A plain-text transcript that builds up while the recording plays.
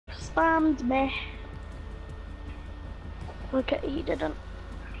spammed me. Okay, he didn't.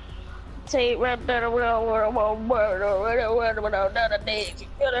 Say red better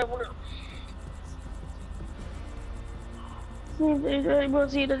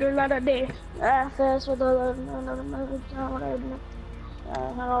first with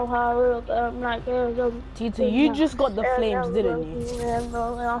Tito, you just got the flames, didn't you?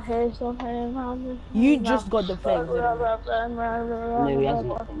 You just got the flames, didn't you? No, he hasn't.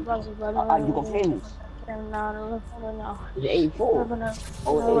 You got flames. Is it 84?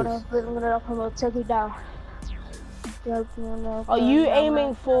 Oh, it is. Take you down. Are you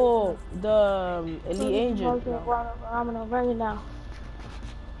aiming for the elite agent now? I'm gonna bring it now.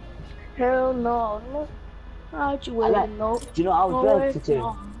 Hell no. How'd you wait? No. Do you know what I was ready to do?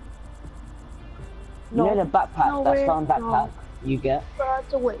 You know the backpack, that sound backpack you get?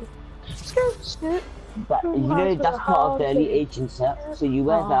 Right away. Scoot. But you know that's part of the elite agent set. So you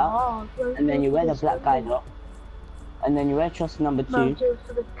wear that, and then you wear the black guy lock, and then you wear trust number 2.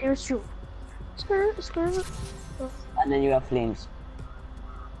 Skirt. And then you have flames.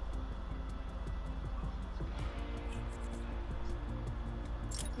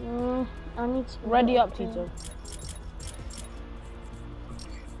 I need to ready up, Tito.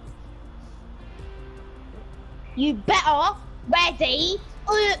 You better ready.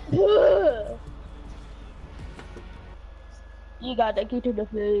 You gotta get to the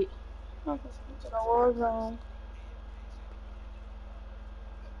food. To the war zone.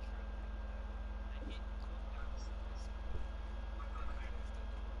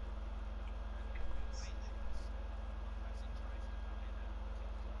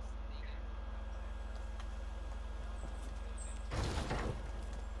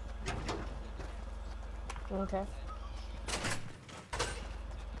 Okay.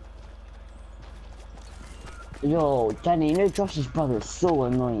 Yo, Danny, you know Josh's brother is so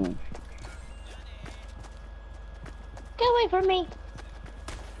annoying. Get away from me.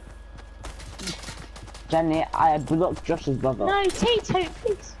 Danny, I blocked Josh's brother. No, Tito,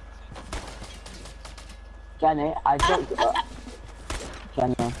 please. Danny, I blocked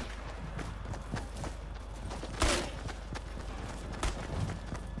Danny.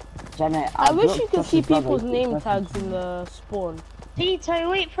 Danny, I wish you could see people's name tags in the spawn. Tito,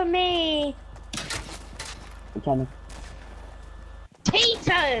 wait for me. Danny.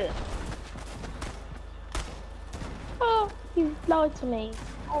 Tito! Oh, you lied to me.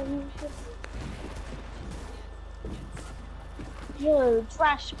 Oh, you should. Yo,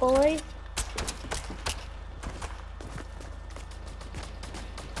 trash boy.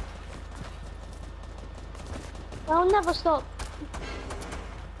 I'll never stop.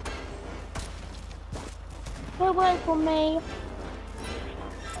 Get away from me.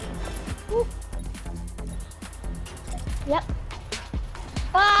 Ooh. Yep.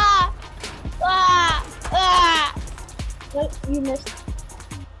 Ah! Nope, you missed.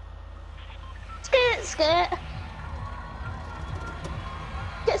 Skirt.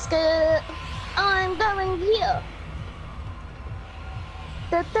 Skirt. I'm going here.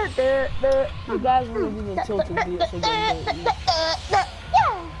 You guys want to do the tilted beat, so don't eat.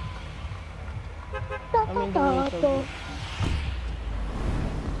 I mean the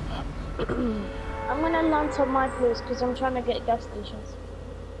I'm gonna land on my place because I'm trying to get gas stations.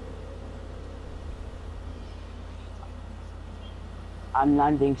 I'm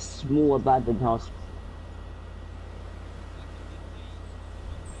landing small abandoned house.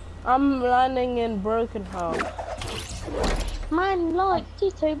 I'm landing in broken house. Mine like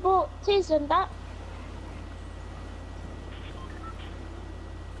Tito bought tis and that.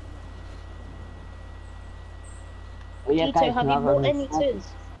 Oh, yeah, Tito, guys, have you bought any tis?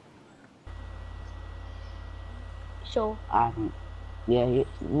 Sure. I haven't. Yeah,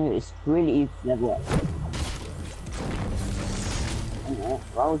 it's really easy to level up.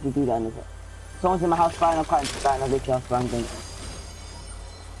 Why would you do that? Someone's in my house buying a car and buying a rich house ranking.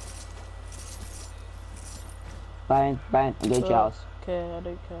 Buying a rich house. Okay, I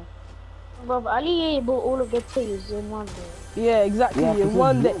don't care. Bob, Ali bought all of the tis in one day. Yeah, exactly. Yeah, in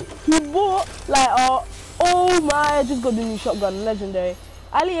one day. He bought like oh my! I just got the new shotgun, legendary.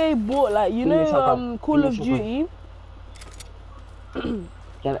 Ali bought like Call of Duty. Do you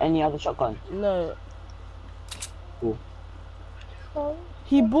have any other shotgun? No. Cool.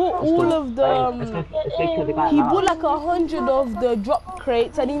 He bought all of the he bought like 100 of the drop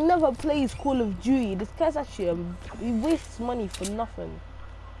crates and he never plays Call of Duty. This guy's actually he wastes money for nothing.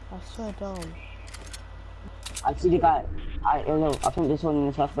 I swear down. I see the guy. I think this one in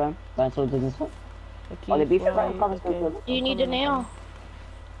the south room. But so does this one. Okay, Oh, the beef okay. Do you need a nail?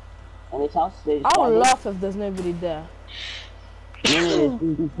 In this house? I would laugh if there's nobody there. No,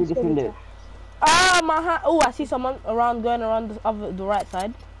 there's two different loot. Ah, my hand. Oh, I see someone going around the right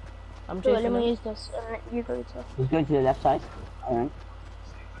side. I'm chasing him. Let me use this, and you go to. He's going to the left side. Alright.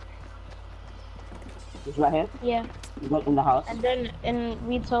 He's right here. Yeah. He's not in the house. And then in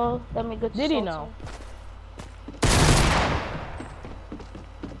retail, then we go to. Did he now?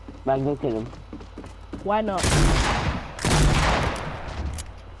 Right, go kill him. Why not?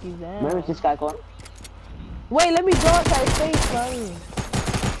 He's there. Where is this guy gone? Wait, let me dance at his face, man.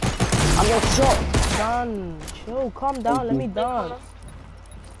 I'm getting shot. Done. Chill, calm down, let me dance.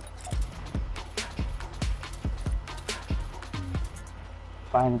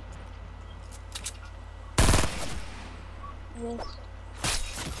 Fine. Yes.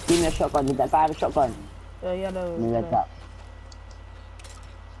 Give me a shotgun. Did that guy have a shotgun? Yeah, no. Give me that.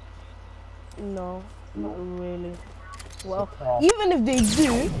 No, not really. Well, even if they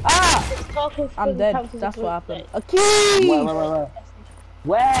do, I'm dead. That's what happened. A key!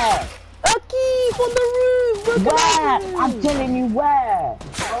 Where? A key from the room! Where? I'm telling you where!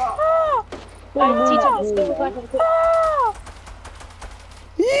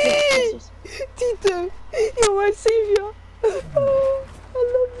 Tito, you're my savior! I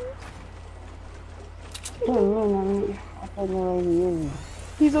love you. I don't know where he is.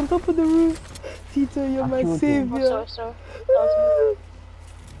 He's on top of the roof. Tito, you're my savior. Oh, sorry.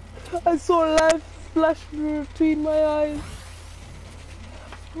 I saw life flash between my eyes.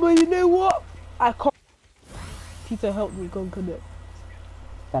 But you know what? I can't. Tito, help me conquer it.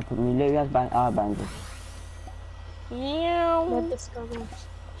 That put me low as bandit. Yeah.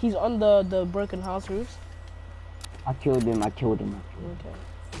 He's on the broken house roofs. I killed him. Okay.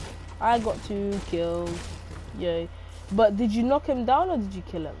 I got 2 kills. Yay. But did you knock him down or did you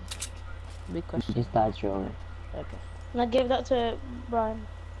kill him? Because he just died straight away. Okay. And I gave that to Brian.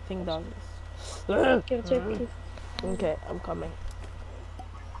 Think down this. Give it to Keith. Okay, I'm coming.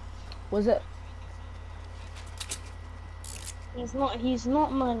 Was it? He's not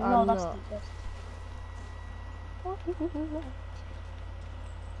mine. No, that's the best.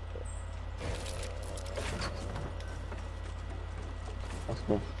 That's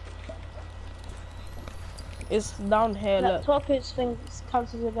good. It's down here. That look. top is things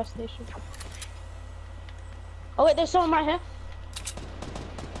counts as a gas station. Oh wait, there's someone right here.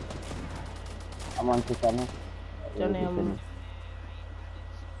 I'm on to Johnny.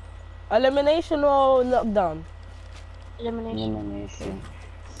 Elimination or knockdown? Elimination.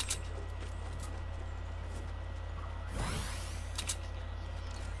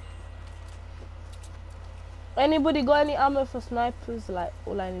 Anybody got any ammo for snipers? Like,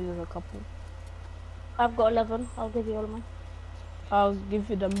 all I need is a couple. I've got 11. I'll give you all of mine. I'll give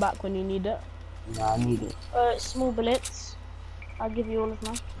you them back when you need it. No, I need it. Small bullets. I'll give you all of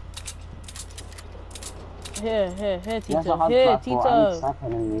mine. Here, Tito. Here, Tito.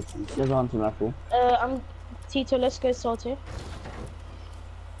 There's a hunting rifle. I'm Tito. Let's go salty.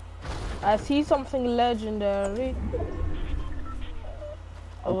 I see something legendary.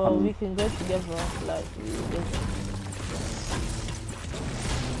 Oh, well, we can go together. Like,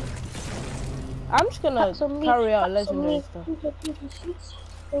 I'm just gonna carry out legendary stuff.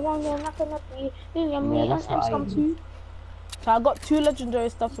 So I got 2 legendary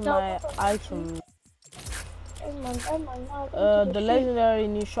stuff in my items. The legendary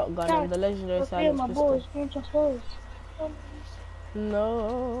new shotgun and the legendary silence pistol.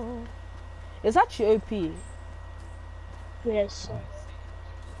 No, it's actually OP. Yes.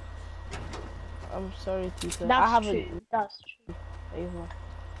 I'm sorry, Tito. That's I haven't. True. That's true. Either.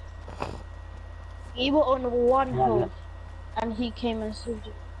 You were on 1 health, and he came and saved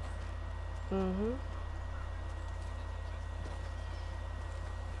you.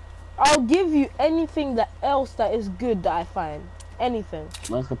 I'll give you anything else that is good that I find. Anything.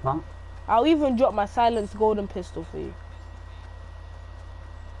 Where's the pump? I'll even drop my silenced golden pistol for you.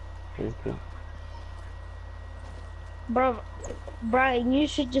 Okay. Bro, Brian, you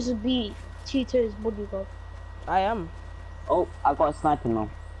should just be Tito's bodyguard. I am. Oh, I got a sniper now.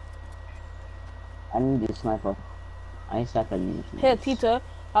 I need a sniper. I need a sniper. Here, Tito,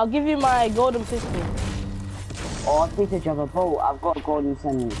 I'll give you my golden pistol. Oh, Tito, do you have a bow? I've got a golden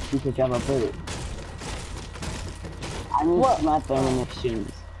semi. Tito, do you have a bow? I need sniper ammunition.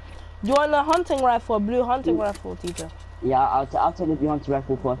 Do you want a hunting rifle, a blue hunting rifle, Tito? Yeah, I'll take the blue hunting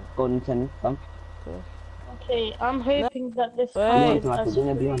rifle for golden semi. Come. Okay, I'm hoping that this Wait.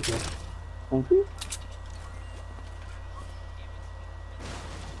 Thank you.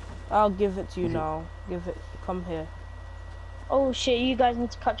 I'll give it to you now. Come here. Oh shit, you guys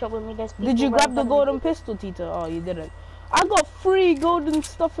need to catch up with me. Did you grab the golden pistol, Tito? Oh, you didn't. I got 3 golden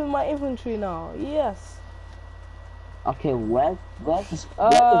stuff in my inventory now. Yes. Okay, where's the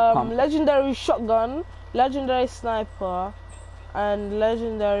pump? Legendary shotgun, legendary sniper, and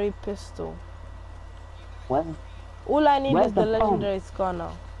legendary pistol. All I need is the legendary scar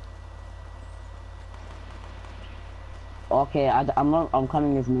now. Okay, I'm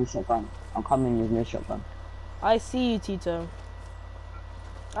coming with no shotgun. I'm coming with no shotgun. I see you, Tito.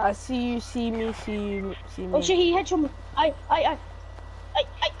 I see you, see me, see you, see me. Oh shit, he headshot me. I.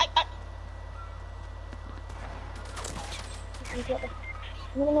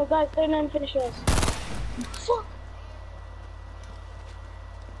 No, guys, don't let him finish us. Fuck.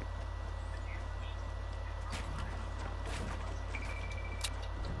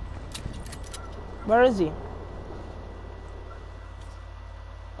 Where is he?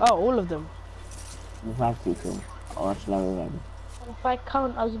 Oh, all of them. We have people. Or shall I revive them? If I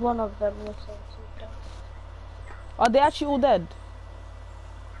count as one of them, listen to Are they actually all dead?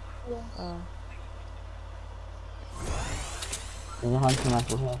 Yes. There's a hunter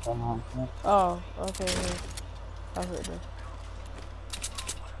rifle here from hunter. Oh, okay. That's it then.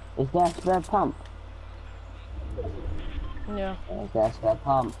 Is there a spare pump? Yeah. Is there a spare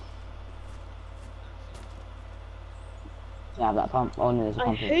pump? Do you have that pump? Oh no, there's a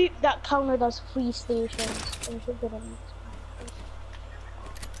pump here. I hope that counted as 3 stations.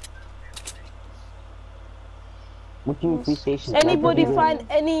 What do you mean 3 stations? Anybody find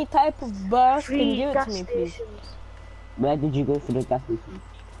any type of burst can give it to me, please. Where did you go for the gas station?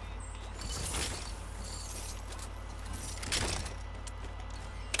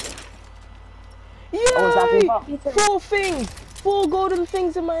 Yay! 4 things! 4 golden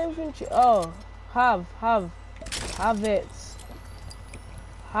things in my inventory. Oh, have it.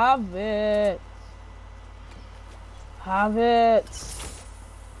 Have it. Have it.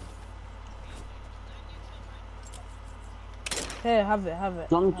 Here, have it.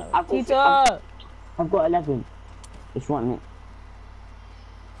 Tito! I've got 11. Just want it.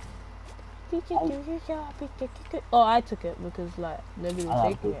 Oh, I took it because like nobody was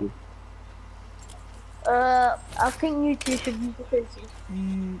taking it. I think you two should use the faces.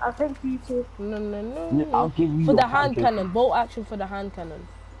 I think you two. No. I'll give you for the hand cannon. Bolt action for the hand cannon.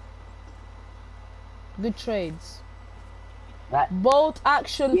 Good trades. Right. Bolt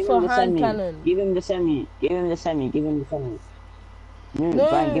action for hand cannon. Give him the semi. No, Brian, give him the semi.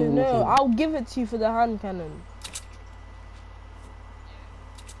 I'll give it to you for the hand cannon.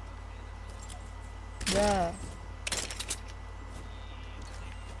 Yeah.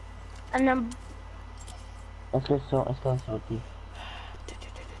 And then. Let's go salty.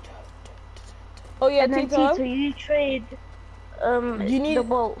 Oh yeah, and then Tito, you trade you need the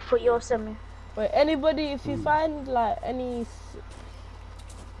bolt for your semi. Wait, anybody, if you find like any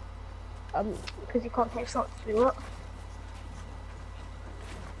because you can't hit shots through it.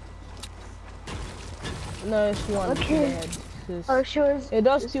 No, it's one. Okay. Oh, sure. It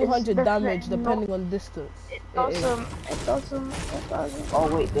does 200 damage depending on distance. It doesn't. Oh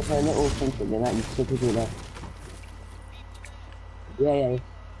wait, there's a little thing that they might be super good at. Yeah.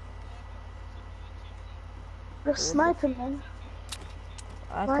 You're sniping, man.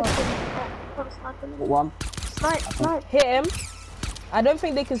 I can't. One. Snipe. Hit him. I don't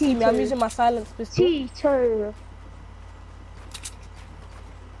think they can see me. I'm using my silence pistol. Tito.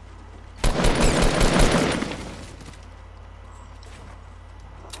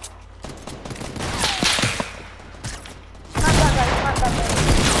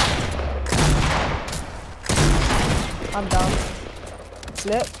 I'm down.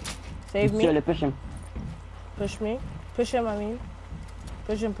 Flip. Save me. Push him. Push me. Push him, I mean.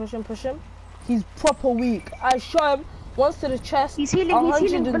 Push him. He's proper weak. I shot him once to the chest. He's healing.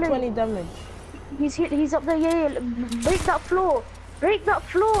 120 damage. He's up there. Yeah. Break that floor.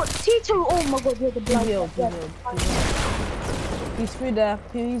 Tito. Oh my god, you're the blind. He's through there.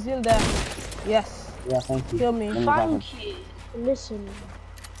 He's in there. Yes. Yeah, thank you. Kill me. Thank you. Listen.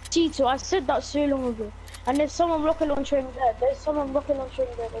 Tito, I said that so long ago. And there's someone rocket launching there. That's my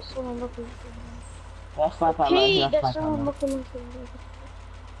Hey, there's someone rocket launching there.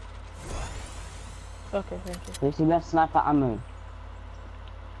 Okay, thank you. This is best sniper ammo.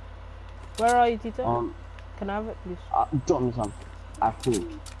 Where are you, Tito? Can I have it, please? Drop me some. I feel.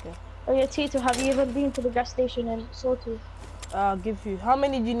 Okay. Oh yeah, Tito, have you ever been to the gas station in Salty? I'll give you. How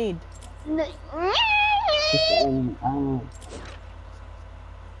many do you need?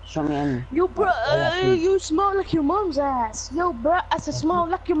 Show me any. Yo, bro, you smell like your mom's ass. Yo, bro, I said smell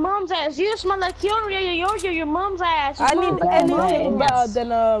like your mom's ass. You smell like your mom's ass. I need anything better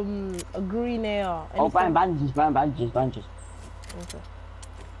than a green AR. Oh, bandages. Okay.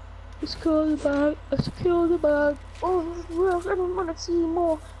 Secure the bag. Oh, I don't want to see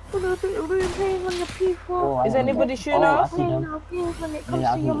more. paying on your P4. Oh, Is anybody shooting us? Paying no games when it comes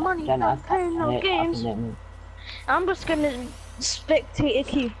to your money. Not paying no games. I'm just gonna spectate a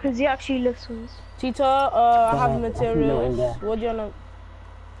key because he actually listens. Tito, I have materials. What do you know?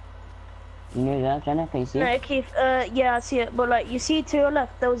 You know that, Jenna? Can you see? No, Keith, yeah, I see it. But like, you see to your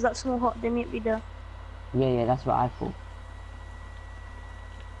left, there was that small hut. They might be there. Yeah, that's what I thought.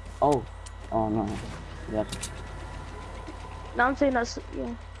 Oh no. Yeah. No, I'm saying that's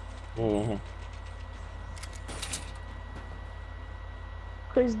Yeah.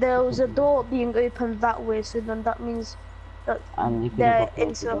 Because there was a door being opened that way, so then that means that And they're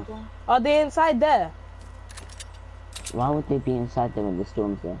in circle. Are they inside there? Why would they be inside there when the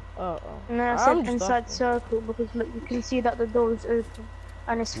storm's there? No, I said inside circle because look, you can see that the door is open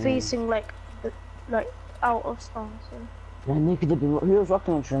and it's facing like out of stone. So. Then they could have been. Who was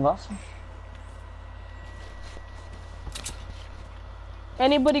rocket launching us?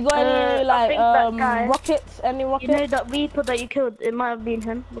 Anybody got any like rockets? Any rockets? You know that Reaper that you killed? It might have been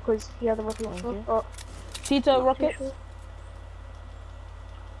him because he had a rocket launcher. Oh. Tito rockets. Sure.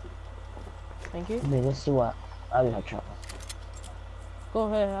 Thank you. Wait, let's see what. I will have trouble. Go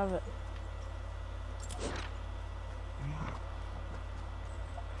ahead, have it.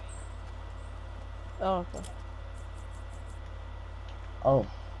 Oh, okay. Oh,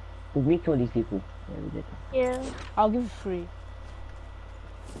 did we kill these people? Yeah, we did. Yeah. I'll give it free.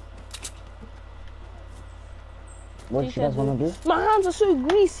 What do you guys want to do? My hands are so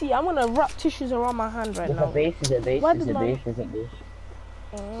greasy. I'm gonna wrap tissues around my hand right now. There's a base,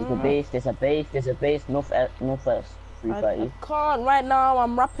 there's a base, northwest. I can't right now.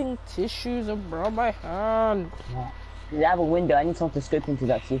 I'm wrapping tissues around my hand. Yeah. You have a window. I need someone to scope into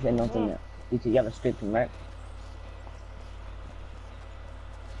that, see if anyone's in there. You have a scoping, right?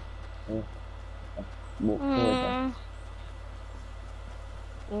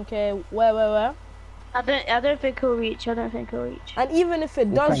 Okay, where? I don't think he'll reach. And even if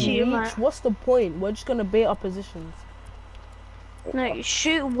it does reach, what's the point? We're just gonna bait our positions. No,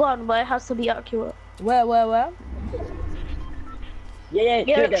 shoot one, but it has to be accurate. Where?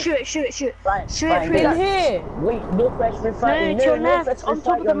 Yeah, shoot it. Right, shoot it through in here. Wait, northwest refining. No, to your left, on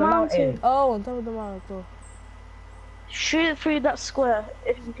top of the mountain. Oh, on top of the mountain. Cool. Shoot it through that square,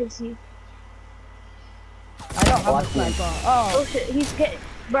 if you can see. I don't have a sniper. Oh shit, he's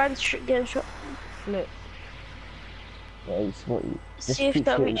Brian's getting shot. Flip. Yeah, he's got you. See if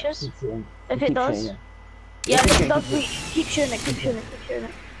that reaches. If it does. Yeah, if it does reach, keep shooting it.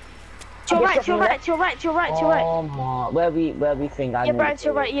 To your right. Oh my, where we think I Yeah, Brian, to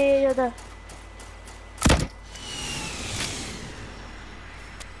your right, yeah, there.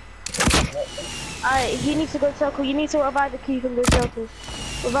 Alright, he needs to go circle. You need to revive the key from the circle.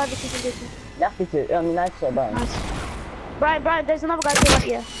 Revive the key from the circle. That's it, nice shot, Brian. Nice. Brian, there's another guy to your right,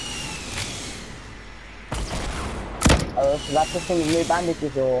 yeah. Oh, so that's the thing with new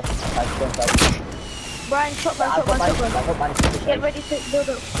bandages or like Brian, shotgun. Get ready to build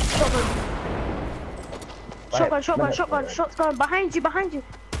up. Shotgun. Shotgun. Behind you.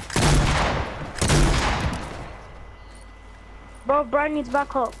 Bro, Brian needs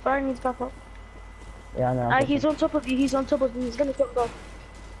backup. Yeah, I know. He's on top of you. He's gonna drop down.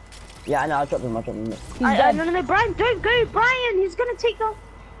 Yeah, I know. I'll drop him. No, Brian, don't go. Brian, he's gonna take down.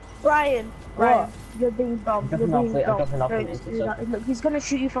 Brian, you're being dumb. Look, he's gonna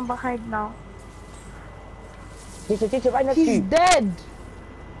shoot you from behind now. Teacher, right next to you. He's dead.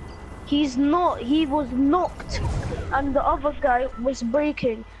 He's not. He was knocked, and the other guy was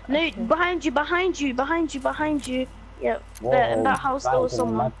breaking. No, behind you. Yeah, in that house there was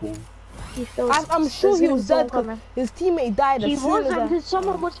someone. I'm sure he was dead because his teammate died as soon as wasn't, because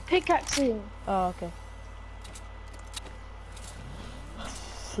someone was pickaxing. Oh, okay.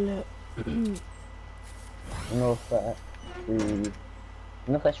 Flip.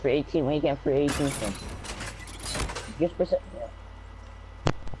 Northwest 318. Where you getting 318 from? Just press it. Yeah.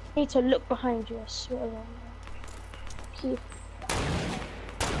 You need to look behind you, I swear.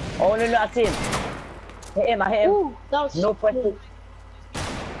 Oh no, I see him. I hit him. Ooh, that was Northwest.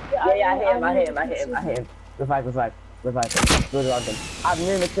 Yeah, I hit him. Revive. Go around him. I have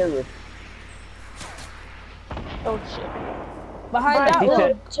new materials. Oh shit. Behind that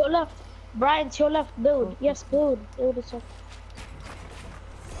one. To your left. Brian, to your left. Build. Yes, build. Build it up.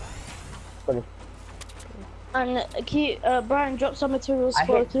 And Brian, drop some materials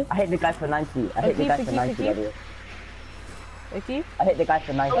for it. I hit the guy for 90. I hit the guy for 90. Okay. I hit the guy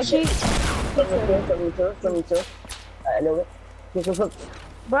for 90. Okay. A little bit.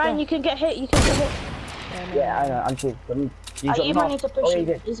 Brian, you can get hit. Yeah, I know. I'm too. You might need to push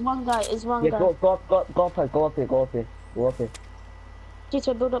it. It's one guy. Yeah, go up here.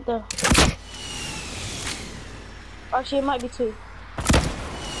 Tito, build up there. Actually, it might be 2.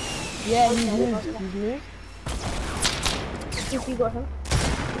 Yeah, he's moved. He's moved. If you got him.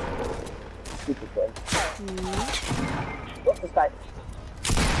 What's this guy?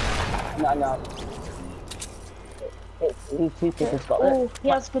 No. He's 2 tickets got it. Oh, he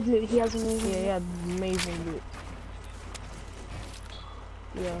has good loot. He has amazing loot. Yeah, he had amazing loot.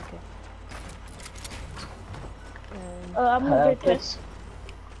 Yeah, okay. I'm gonna get this.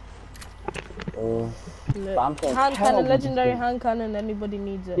 Hand cannon, legendary hand cannon, anybody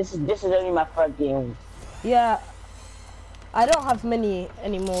needs it. This is only my 3rd game. Yeah. I don't have many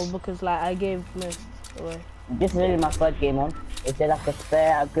anymore because like I gave most away. This is only my 3rd game on. Is there like a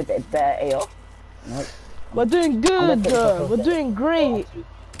spare, better AR? No. We're doing good, we're doing great.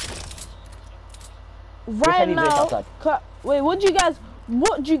 Right now, wait, what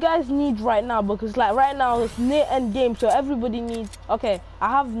do you guys need right now? Because like right now it's near end game, so everybody needs. Okay,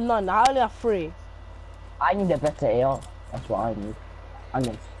 I have none. I only have 3. I need a better AR. That's what I need.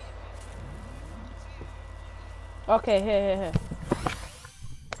 Onions. Okay, here.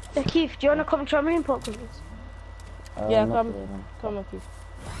 Hey, Keith, do you wanna come to our main pot, please? Yeah, come on, Keith.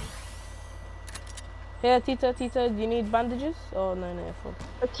 Here, Tita, do you need bandages? Oh no,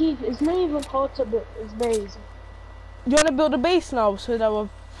 fuck. Keith, it's not even hard to build. It's very easy. Do you wanna build a base now so that we're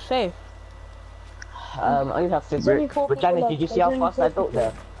safe? I only have 3 bricks. But Janet, did you see how fast I built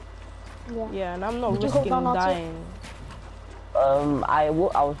there? Yeah, and I'm not risking dying. I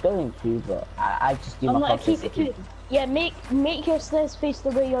was going to, but I just do my Keith. Yeah, make your stairs face the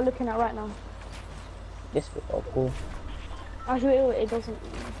way you're looking at right now. This way, oh cool. Actually, it doesn't.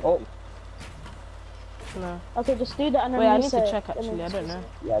 Oh. No. Okay, just do that and then wait, I need to check actually, I don't know.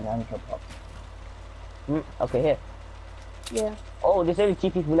 Yeah, no, I need to pop. Okay, here. Yeah. Oh, there's only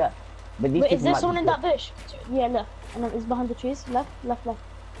 2 people left. But these wait, is there someone in that good. bush? Yeah, left. And then it's behind the trees. Left.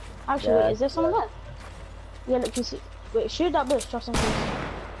 Actually, wait, is there someone left? Yeah, look, you see. Wait, shoot that bush, trust him.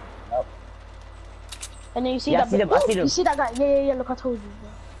 Nope. And then you see I that see them, I see them. You see that guy? Yeah, look, I told you.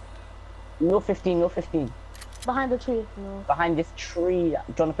 No 15. Behind the tree. No. Behind this tree. Do you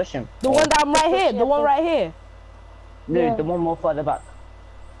want to push him? The one that I'm right here, the one right here. No, the one more further back.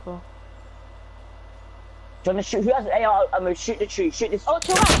 Cool. Do you want to shoot? Who has AR? I'm going to shoot the tree. Shoot this. Oh,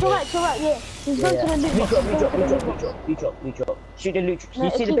 to right, yeah. He's going to the loot box. We drop. Shoot the loot. You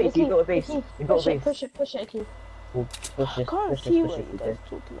see the base? You got a base. You got a base. Push it, Keith. I can't see what you guys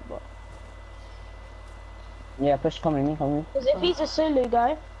talking about. Yeah, push, come with me. Because if he's a solo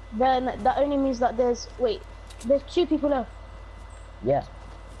guy, then that only means that there's 2 people left. Yeah.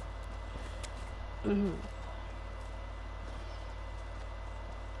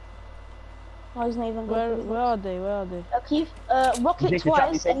 Oh, he's not even good. Where are they? Keith, rocket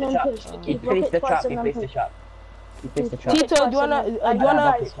twice and then push. Keith, rocket twice and then push. Tito, do you wanna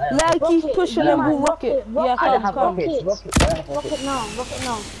let Keith push and then we'll rocket? Yeah, come. Rocket now.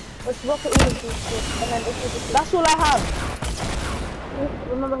 Let's rocket all of this and then that's all I have.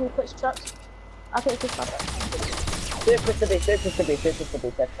 Remember he puts traps? I think it's traps. Don't push the base,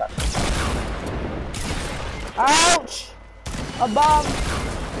 that's traps. Ouch! Above.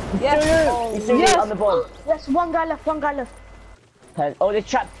 Yes. Yes. On the ball. Yes, one guy left. Oh, there's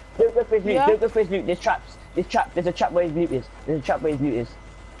traps. Don't go for his loot. Don't go for his loot. There's traps. There's a trap where his loot is.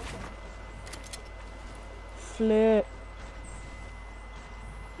 Flip.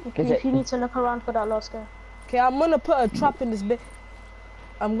 Okay, if you need to look around for that last guy. Okay, I'm gonna put a trap in this bit.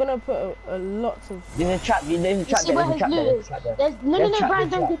 I'm gonna put a lot of. There's a trap. There's a trap there. There's no, Brian,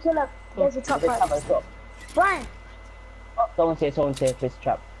 don't get your left. There's a trap right. Brian. Someone say, place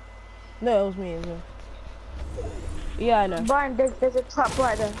trap. No, it was me as well. Yeah, I know. Brian, there's a trap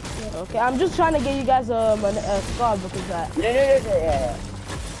right there. Yeah. Okay, I'm just trying to get you guys a scar because that. Yeah.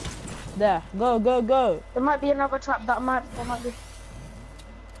 There, go. There might be another trap there might be.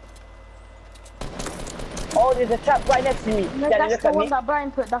 Oh, there's a trap right next to me. No, that's the one that Brian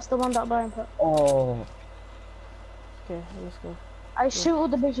put. Oh. Okay, let's go. I shoot all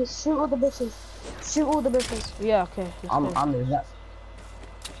the bushes. Yeah, okay. I'm in that.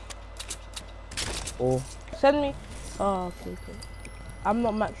 Oh. Send me. Oh, okay. I'm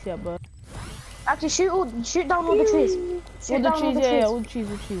not max yet, but. Actually, shoot down all the trees. All the trees.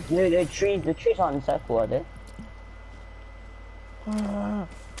 No, the trees aren't in circle, are they?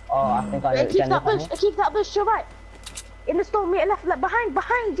 Oh, I think I know. Keep that bush to your right. In the storm, yeah, left,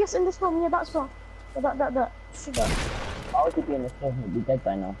 behind, yes, in the storm, yeah, that storm. That. Shoot that. Why would he be in the storm? He'd be dead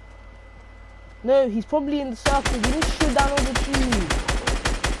by now. No, he's probably in the circle. You need to shoot down all the trees.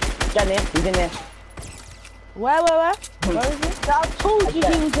 He's in there. Where? Where is he? I told you he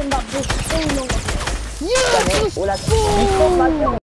was in that bush so long ago. Yes!